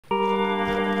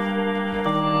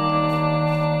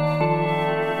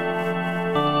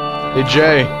Hey,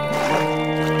 Jay.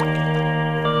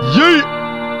 Yeet!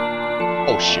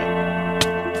 Oh, shit.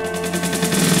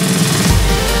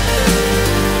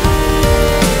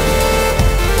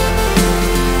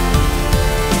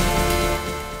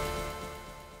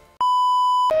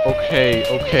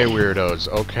 Okay, weirdos.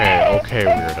 Okay,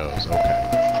 weirdos. Okay.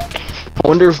 I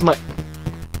wonder if my...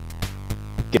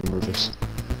 Get him, Rufus.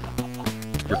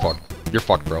 You're fucked. You're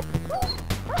fucked, bro.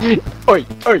 Oi!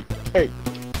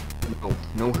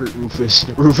 No hurt, Rufus.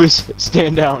 Rufus,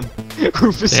 stand down.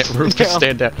 Rufus,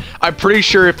 Stand down. I'm pretty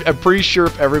sure if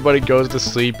everybody goes to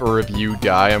sleep or if you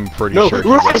die, I'm pretty sure.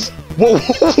 Rufus! Whoa!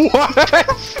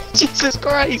 What? Jesus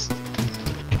Christ!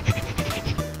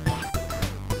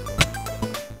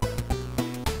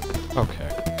 Okay.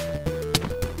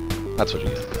 That's what you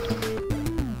get.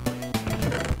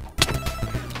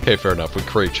 Okay, fair enough. We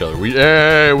create each other.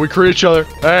 We create each other.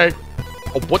 Hey!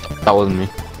 Oh, what the? That wasn't me.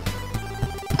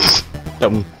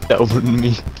 That wasn't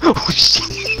me. Oh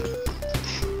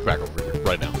shit! Back over here,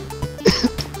 right now.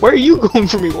 Where are you going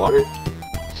for me, Water?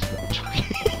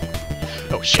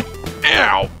 Oh shit.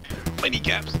 Ow! My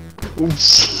kneecaps. Oh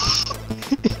shit.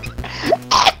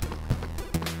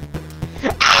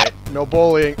 Hey, no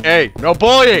bullying. Hey, no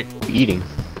bullying! Eating.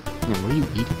 Man, what are you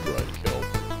eating? Blood kill.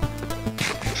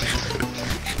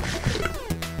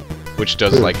 Which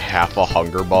does like half a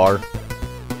hunger bar.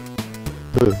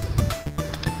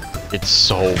 It's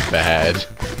so bad.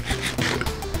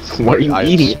 What are you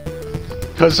eating?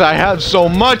 Cause I have so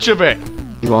much of it!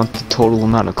 You want the total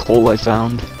amount of coal I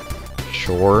found?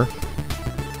 Sure.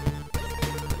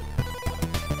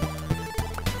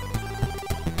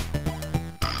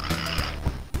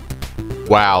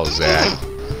 Wow, Zach.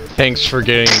 Thanks for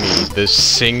getting me this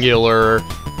singular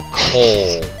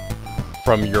coal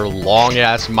from your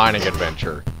long-ass mining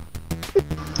adventure.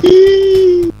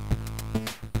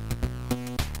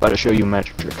 About to show you a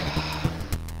magic trick.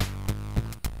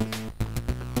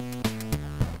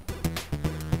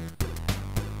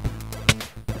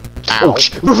 Ow. Oh,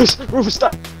 Rufus,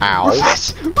 stop! Ow.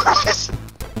 Rufus!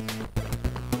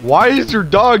 Why is your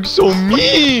dog so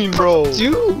mean, bro?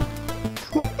 Dude!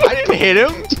 I didn't hit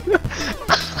him!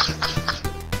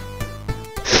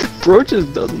 Bro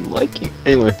just doesn't like you.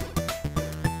 Anyway.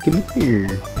 Come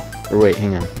here. Or wait,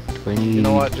 hang on. Do I need... You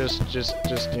know what, just,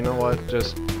 you know what,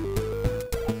 just...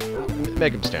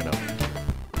 Make him stand up.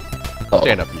 Oh,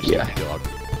 Stand up, you yeah. stupid dog.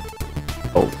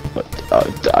 Oh, but,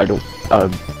 I don't...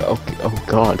 okay, oh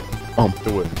god.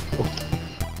 Do it.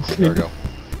 Okay. There we go.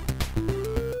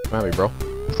 Come at me, bro.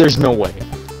 There's no way.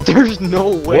 There's no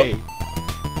way.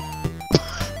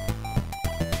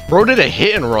 Bro did a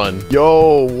hit and run.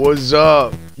 Yo, what's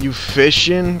up? You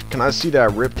fishing? Can I see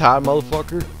that riptide,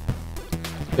 motherfucker?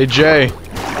 Hey, Jay.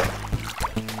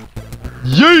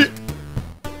 Yeet!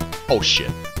 Oh,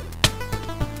 shit.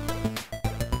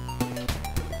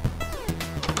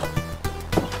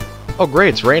 Oh, great,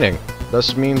 it's raining.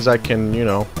 This means I can, you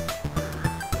know...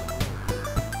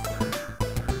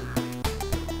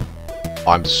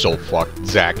 I'm so fucked.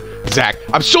 Zach,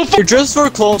 I'm so fucked! You're just for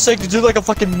clone's sake to do like a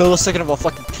fucking millisecond of a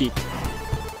fucking peek.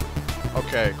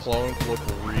 Okay, clones look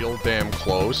real damn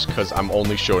close, because I'm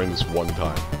only showing this one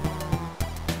time.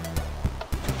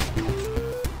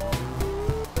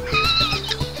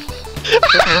 You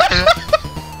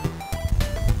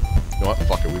know what?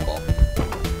 Fuck it, we ball.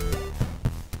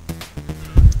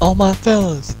 All my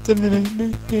fellas. Where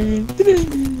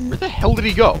the hell did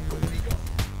he go?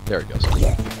 There he goes.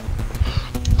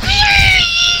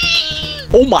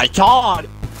 Oh my god!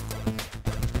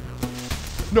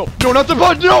 No, not the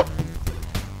button, no!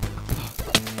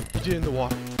 He did in the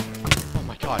water. Oh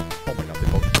my god, they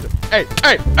both. Hey!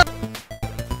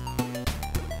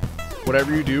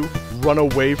 Whatever you do, run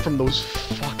away from those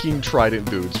fucking trident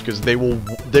dudes, because they will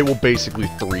basically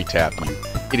 3-tap you.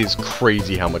 It is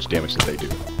crazy how much damage that they do.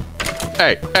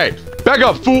 Hey, back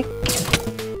up, fool!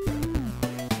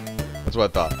 That's what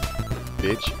I thought.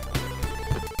 Bitch.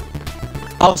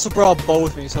 I also brought a bow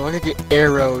with me, so I could get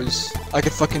arrows. I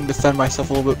could fucking defend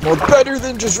myself a little bit more better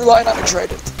than just relying on a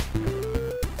trident.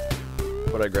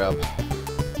 What'd I grab?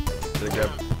 Did I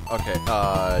grab? Okay,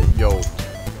 yo.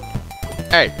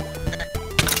 Hey!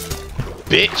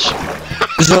 Bitch!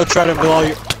 There's no trident below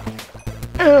you.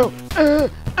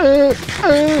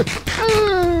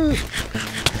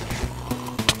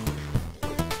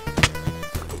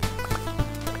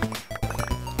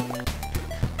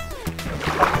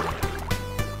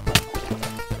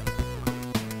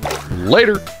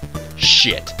 Later!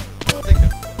 Shit.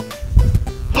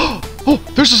 Oh,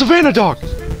 there's a Savannah dog!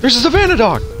 There's a Savannah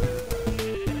dog!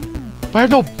 But I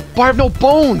have no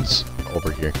bones!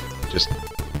 Over here. Just...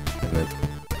 And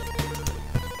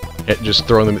then... Just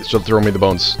throw me the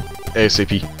bones.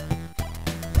 ASAP.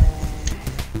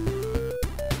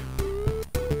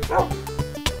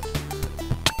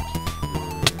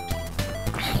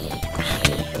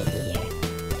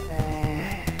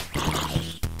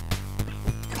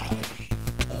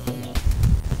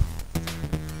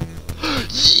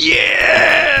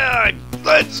 Yeah!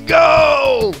 Let's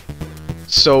go!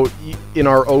 So, in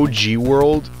our OG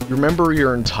world, remember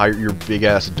your big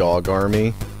ass dog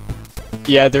army?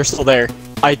 Yeah, they're still there.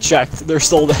 I checked. They're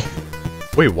still there.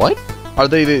 Wait, what? Are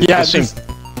they the same? there's-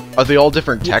 Are they all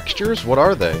different textures? What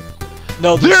are they?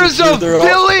 No, There's a they're all-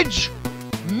 village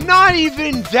not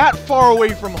even that far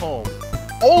away from home.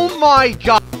 Oh my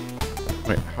god.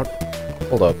 Wait,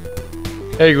 hold up.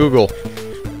 Hey Google.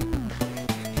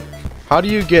 How do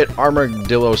you get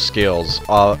armadillo scales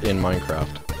in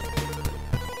Minecraft?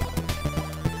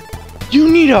 You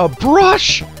need a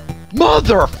brush?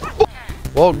 Motherfucker!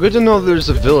 Well, good to know there's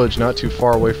a village not too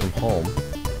far away from home.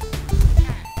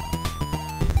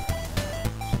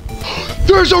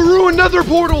 There's a ruined nether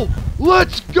portal!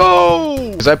 Let's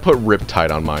go! Because I put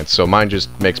Riptide on mine, so mine just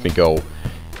makes me go,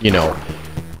 you know...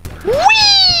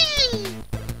 Whee!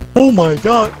 Oh my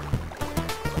god.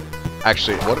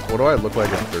 Actually, what do I look like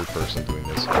in third person doing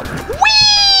this?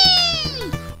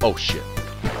 Whee! Oh shit.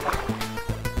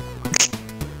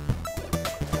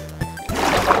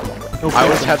 I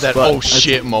always have that oh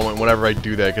shit moment whenever I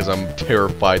do that because I'm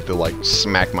terrified to like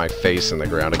smack my face in the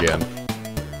ground again.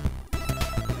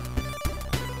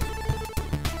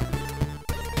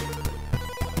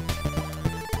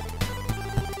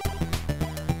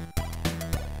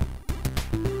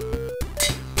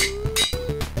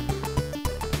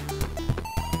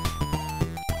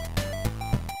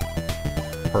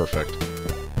 Perfect.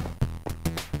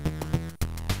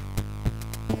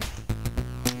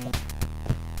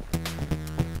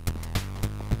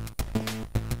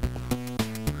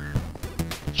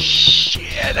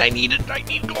 Shit, I need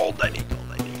gold, I need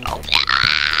gold.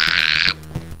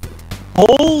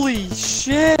 Holy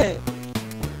shit!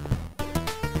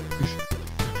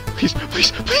 Please,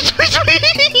 please, please, please, please!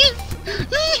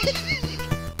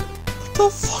 What the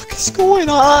fuck is going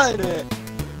on?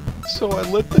 So I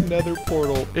lit the nether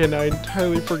portal, and I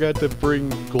entirely forgot to bring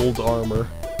gold armor.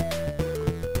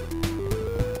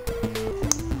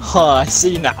 Huh, I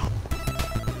see now.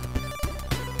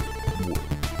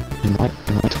 Am I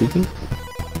tweaking?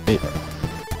 Hey.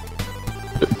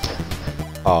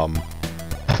 Am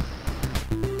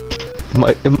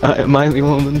I the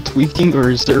one tweaking, or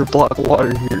is there a block of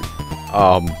water here?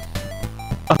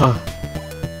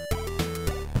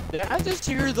 Did I just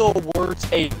hear the words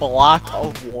 "a block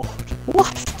of water"?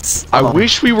 What? I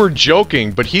wish we were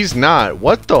joking, but he's not.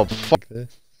 What the fuck?